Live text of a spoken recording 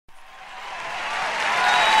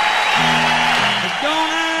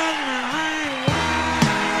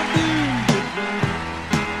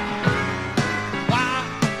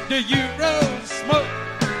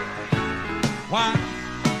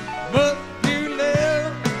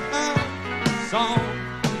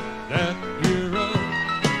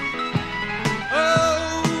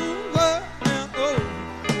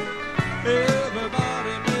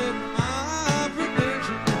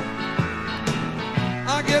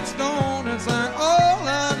get stoned and sing all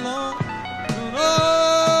night long.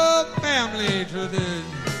 Oh, family tradition.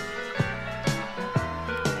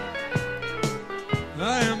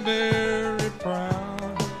 I am very proud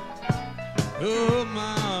of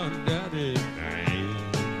my daddy name.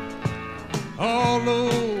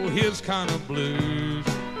 Although his kind of blues,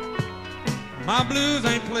 my blues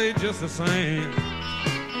ain't played just the same.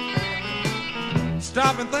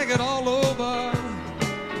 Stop and think it all over.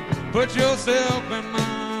 Put yourself in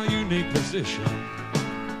my unique position.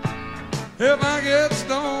 If I get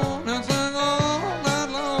stoned and sing all night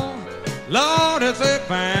long, Lord, it's a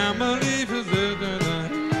family physician.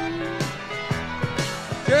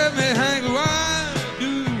 Tell me, Hank, why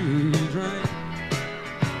do you drink?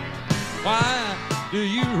 Why do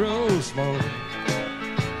you roll smoke?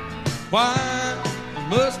 Why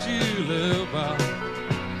must you live by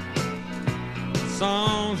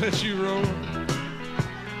songs that you wrote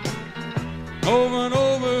over and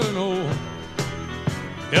over and over?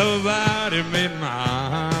 Everybody made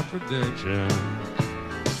my prediction.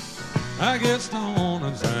 I get stoned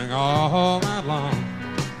and sing all night long.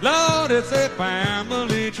 Lord, it's a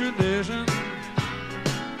family tradition.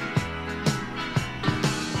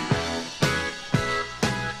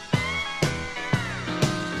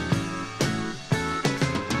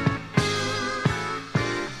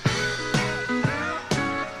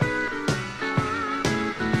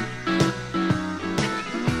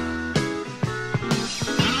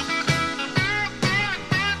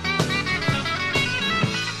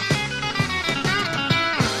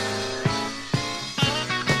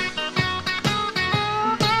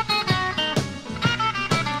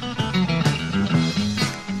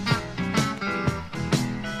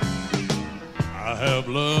 I have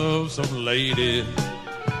loved some lady,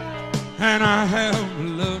 and I have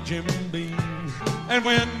loved Jim Beam. And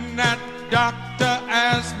when that doctor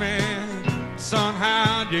asked me, son,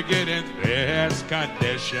 how'd you get in this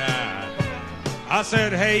condition? I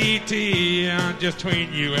said, hey, T, just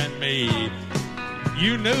between you and me,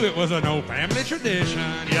 you knew it was an old family tradition.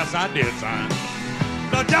 Yes, I did, son.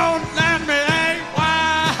 So don't let me ask,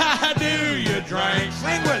 why do you drink?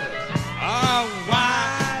 Sing with it. Oh,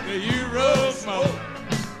 why do you roll smoke?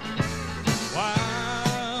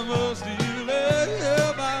 Why must you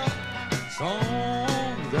live out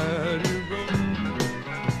songs that you wrote?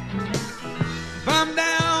 If I'm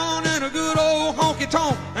down in a good old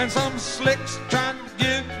honky-tonk and some slicks trying to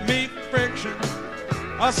give me friction,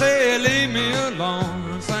 I say, leave me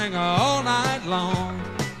alone and sing all night long.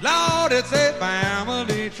 Lord, it's a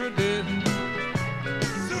family tradition.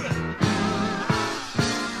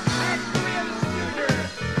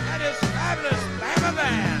 That is fabulous, Bama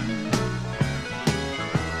Band.